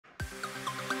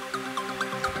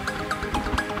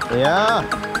Yeah.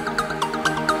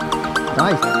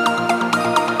 Nice.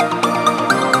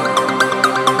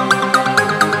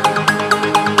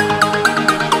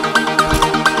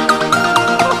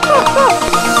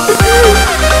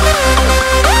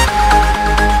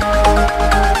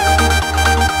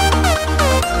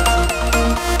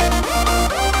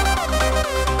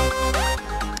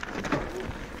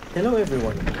 Hello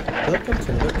everyone, welcome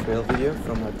to another trail video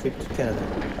from our trip to Canada.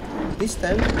 This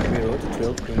time we rode the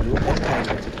trail Pingu and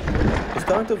pangor. The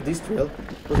start of this trail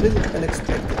was a little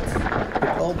unexpected,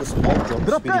 with all the small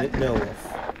drops we didn't know of.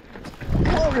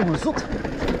 Oh, jongen, zot.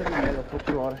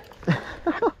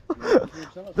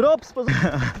 Drops, pas op.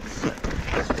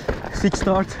 Sick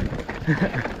start.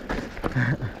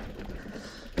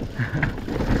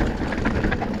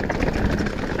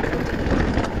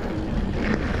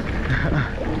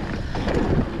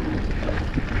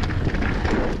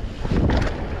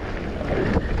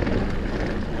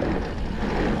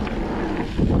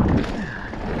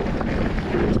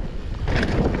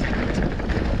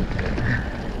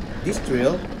 This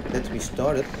trail that we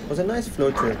started was a nice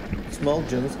flow trail, small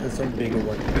jumps and some bigger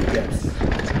ones, big gaps.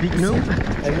 Big no.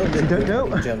 I'm not that good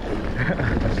know. at jumping.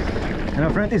 And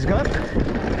our friend is gone.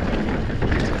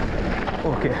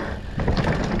 Okay.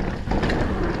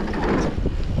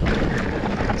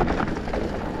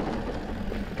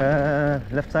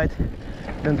 Left side.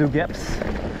 Don't do gaps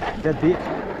that big.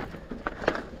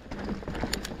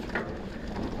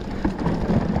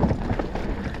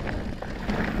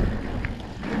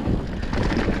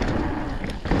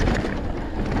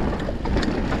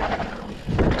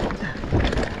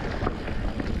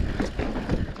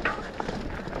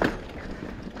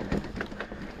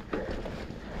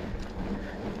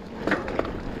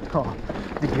 Oh,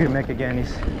 the gear mech again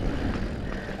is.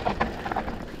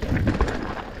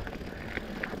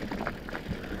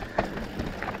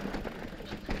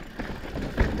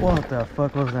 What the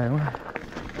fuck was that one?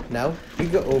 Now we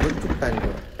go over to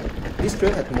pangor. This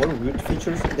trail had more weird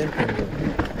features than Pingu.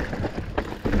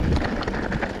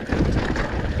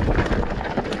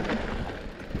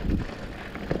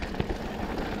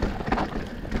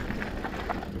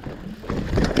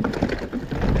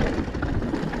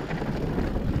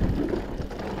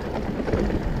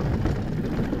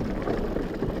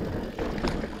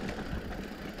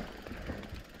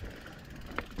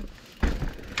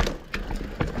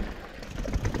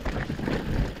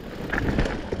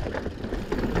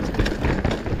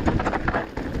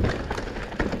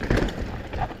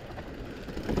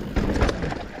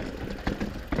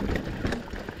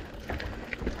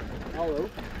 Hallo.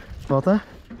 Wat hè?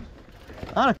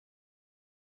 Ah,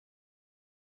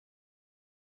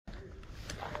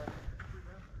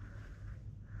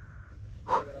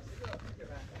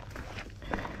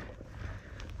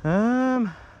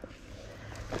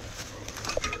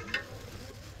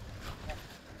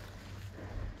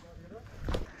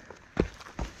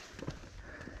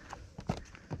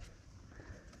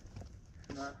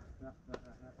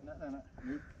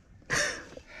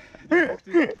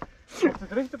 Nee. Mocht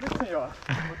het recht op is, ja.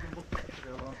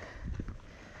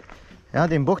 ja,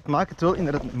 die bocht maakt het wel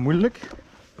inderdaad moeilijk.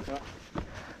 Ja.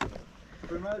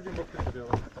 Voor mij is die bocht te veel.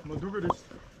 Maar doe gerust.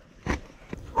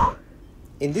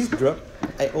 In this drop,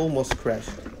 I almost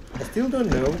crashed. I still don't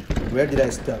know where did I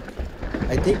stuck.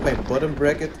 I think my bottom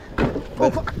bracket,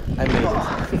 but I made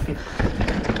it.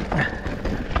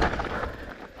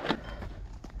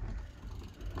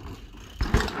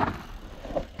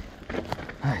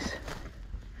 Nice.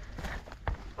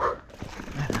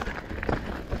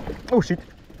 Oh shit.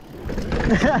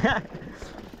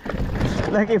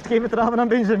 Dat geeft geen vertrouwen aan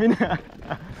Benjamin.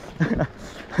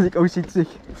 Als ik oh shit zeg.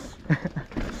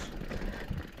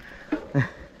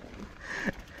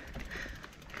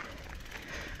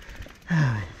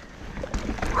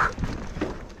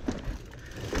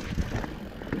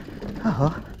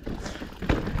 Aha.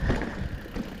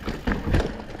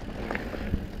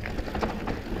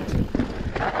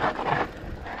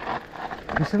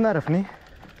 Is er daar of niet?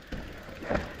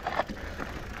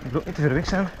 Ik wil ook niet te ver weg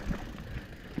zijn,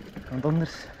 want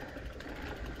anders...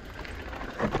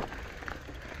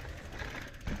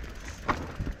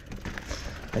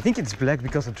 I think it's black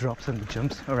because of drops and the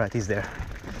jumps. Alright, he's there.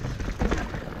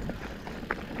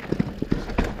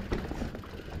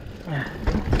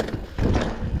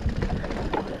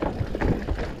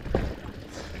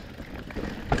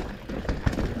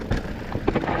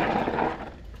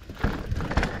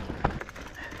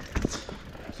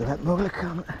 Zo hard mogelijk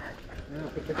gaan. Ja,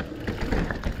 perfect.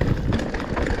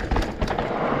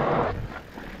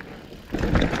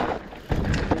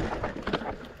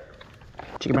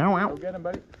 Chicken bow wow. Go get him,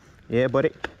 buddy. Yeah,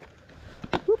 buddy.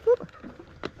 Whoop, whoop.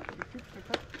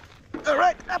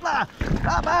 Alright, hopla!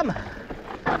 Bam, bam!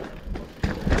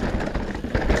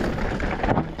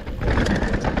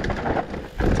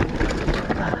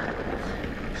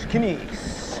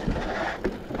 Skinnies.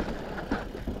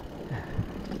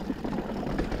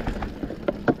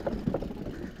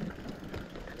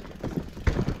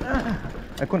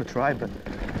 I'm gonna try, but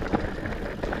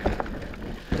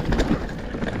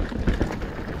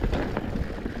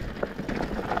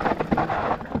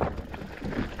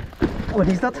what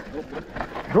is that?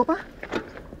 Droppa?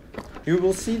 You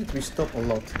will see that we stop a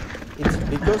lot. It's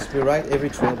because we ride every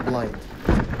trail blind.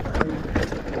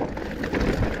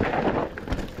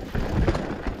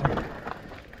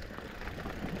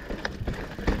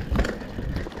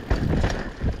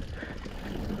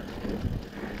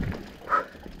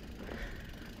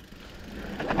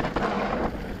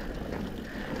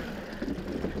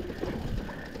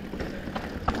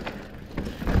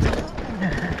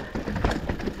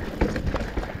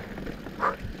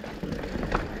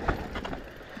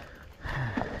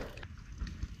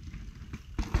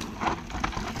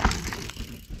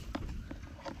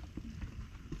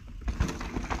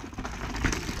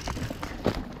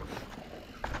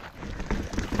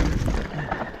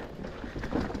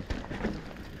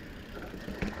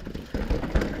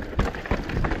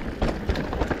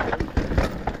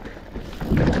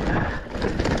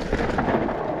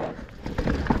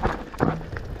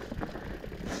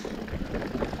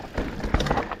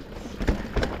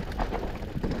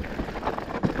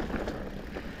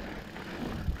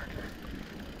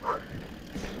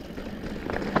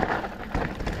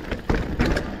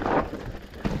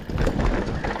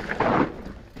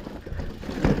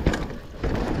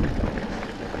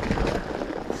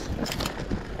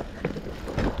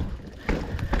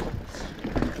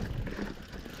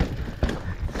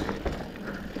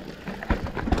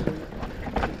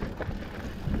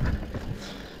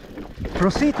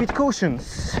 Proceed with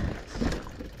cautions.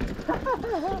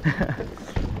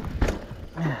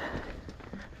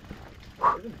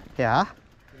 Yeah.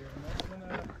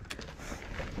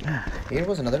 Here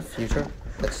was another feature.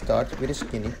 Let's start with a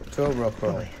skinny to a rock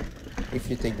roll. If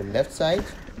you take the left side,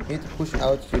 you need to push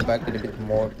out your back a little bit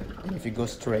more than if you go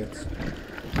straight.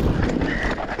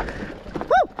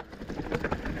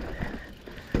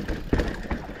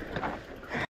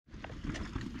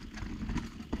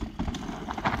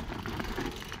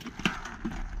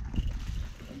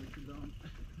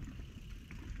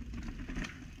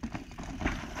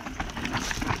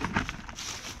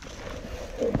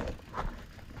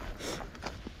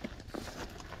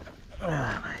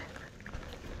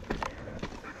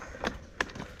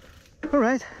 All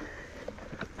right.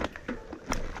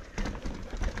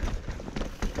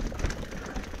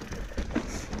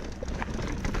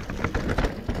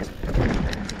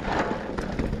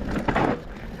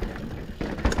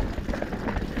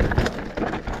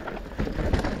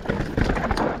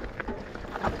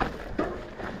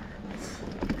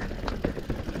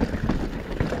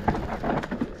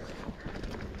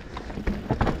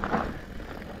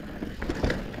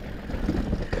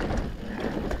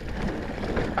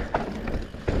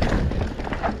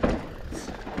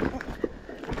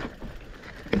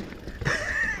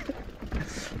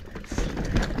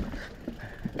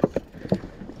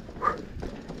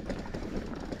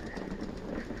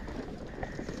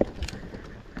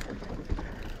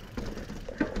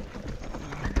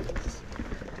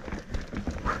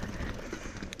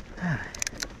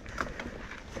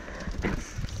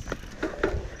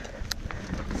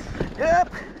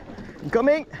 Yep,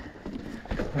 coming.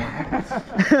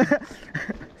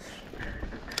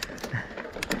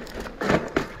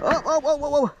 Oh, oh, oh,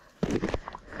 oh, oh.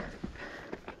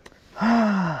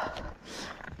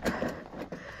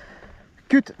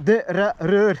 Kut de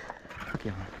reur. Oké,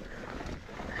 man.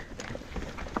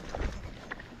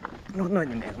 Nog nooit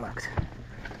niet meegemaakt.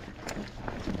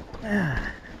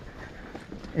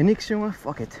 En niks, jongen,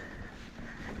 fuck it.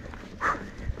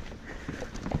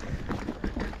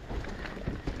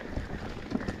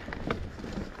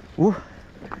 Oeh,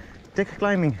 tech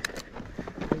climbing.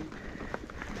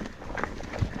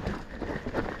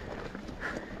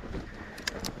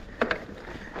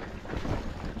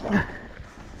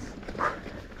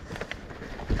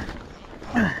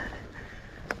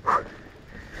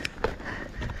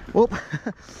 Op,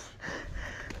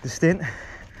 de steen.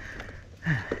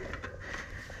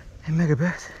 En mijn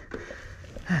gebeurt.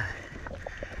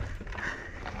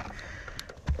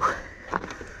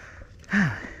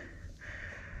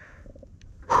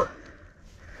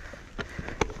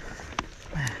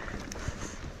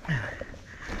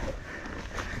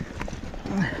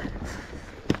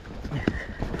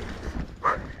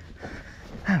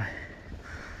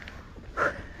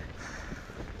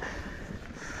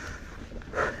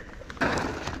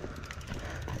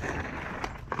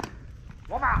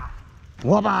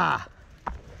 Wobba!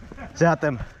 Zet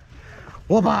hem.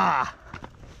 Wobba!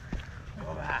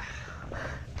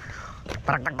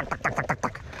 Tak, tak, tak, tak, tak, tak, tak,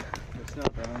 tak. Dat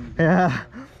snel aan. Ja.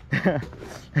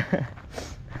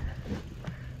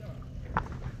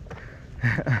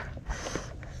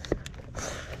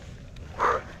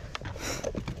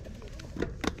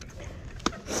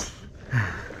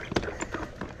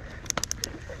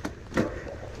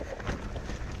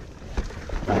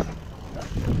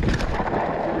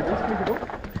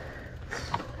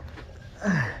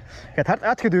 Je hebt hard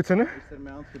uitgeduwd, hè? Wat is er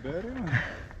mee aan het gebeuren, jongen?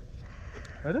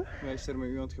 Wat? Wat is er met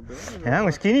u aan het gebeuren? Ja,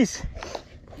 maar skinnies.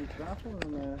 Die tafel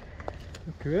en...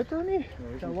 Ik weet het niet.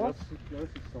 Dat was?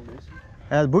 Ik zal lezen.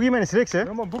 Ja, de boogeyman is rechts, hè?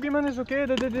 Ja, maar Boogeyman is oké,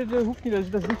 dat hoeft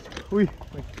niet, dat is dicht. Oei.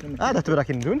 Ah, dat we dat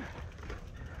gingen doen.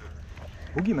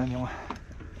 Boogeyman, jongen.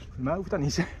 Voor mij hoeft dat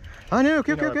niet, hè. Ah, nee,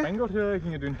 oké. Pangor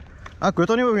gingen doen. Ah, ik weet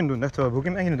dat niet wat we gaan doen. Ik dacht dat we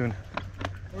boogeyman gingen doen.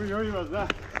 Oei, wat is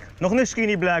dat? Nog een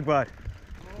skinny, blijkbaar.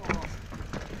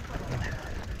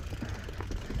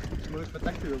 Ik moet eens met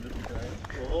tactiel dit krijgen.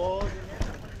 Oh,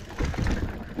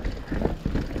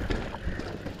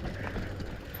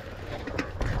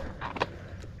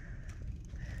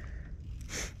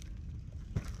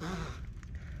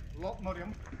 laat maar,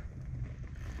 jong.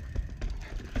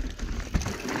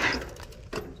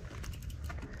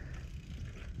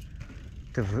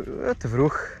 Te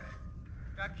vroeg.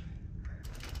 Kijk.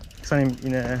 Ik sta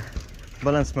in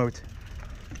balance mode.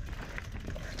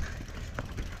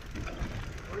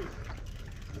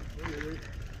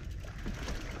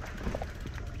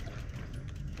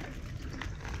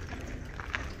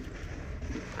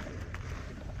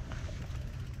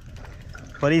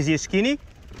 What is your skinny?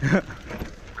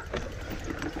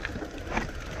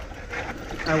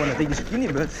 I want to take the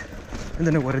skinny, but I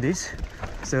don't know what it is.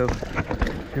 So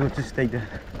we'll just take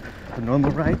the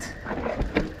normal ride.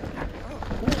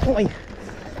 Oei.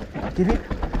 Kevin,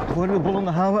 voor we bol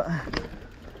onderhouden.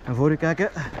 En voor u kijken.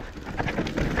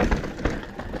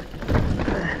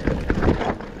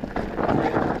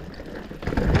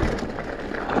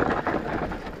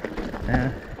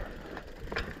 Ja.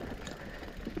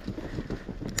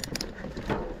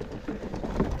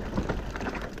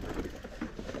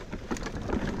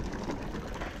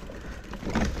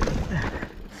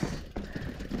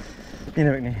 Die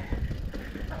heb ik niet.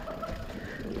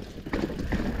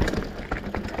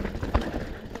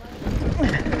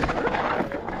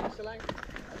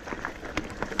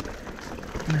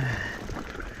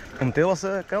 Momenteel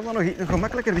was kan dat nog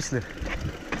gemakkelijker wisselen.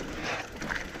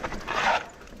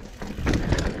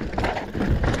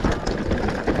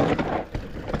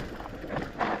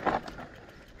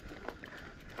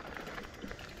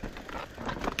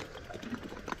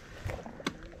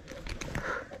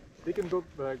 Dikke dop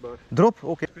bereikbaar. Drop,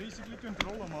 oké. Basically kunt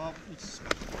rollen, maar iets.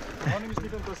 Landing is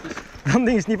niet fantastisch. Dat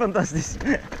ding is niet fantastisch.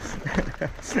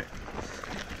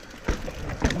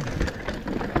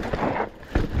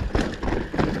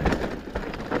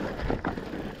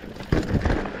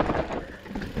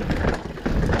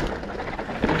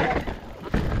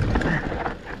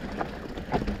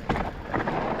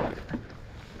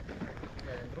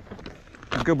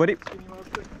 Let's go, buddy.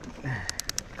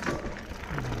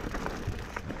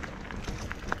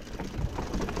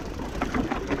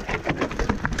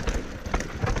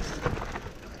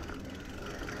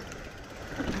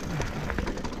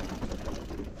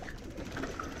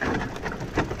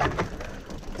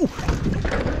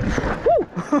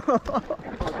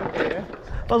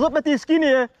 Pas op met die skinny,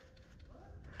 hè.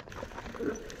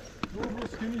 Hoeveel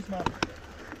skinnies, maar.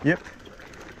 Yep.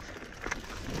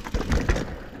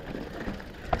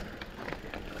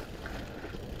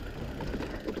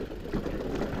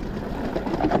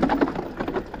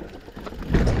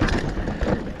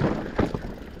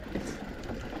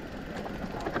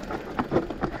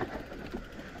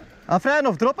 Afrijden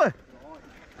of droppen? Ja,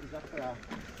 het is afvraag.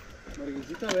 Maar je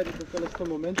ziet dat, weet ik ook wel eens van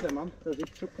momenten, man. Dat is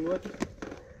echt zo knoten.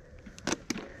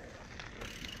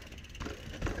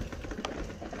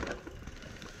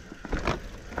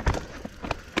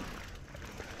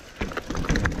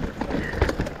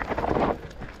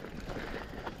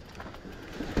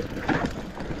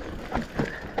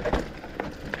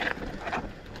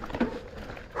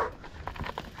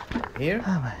 Here,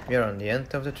 we are on the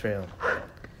end of the trail.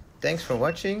 Thanks for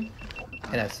watching,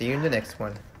 and I'll see you in the next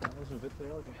one. Dat was een vette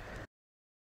eigenlijk.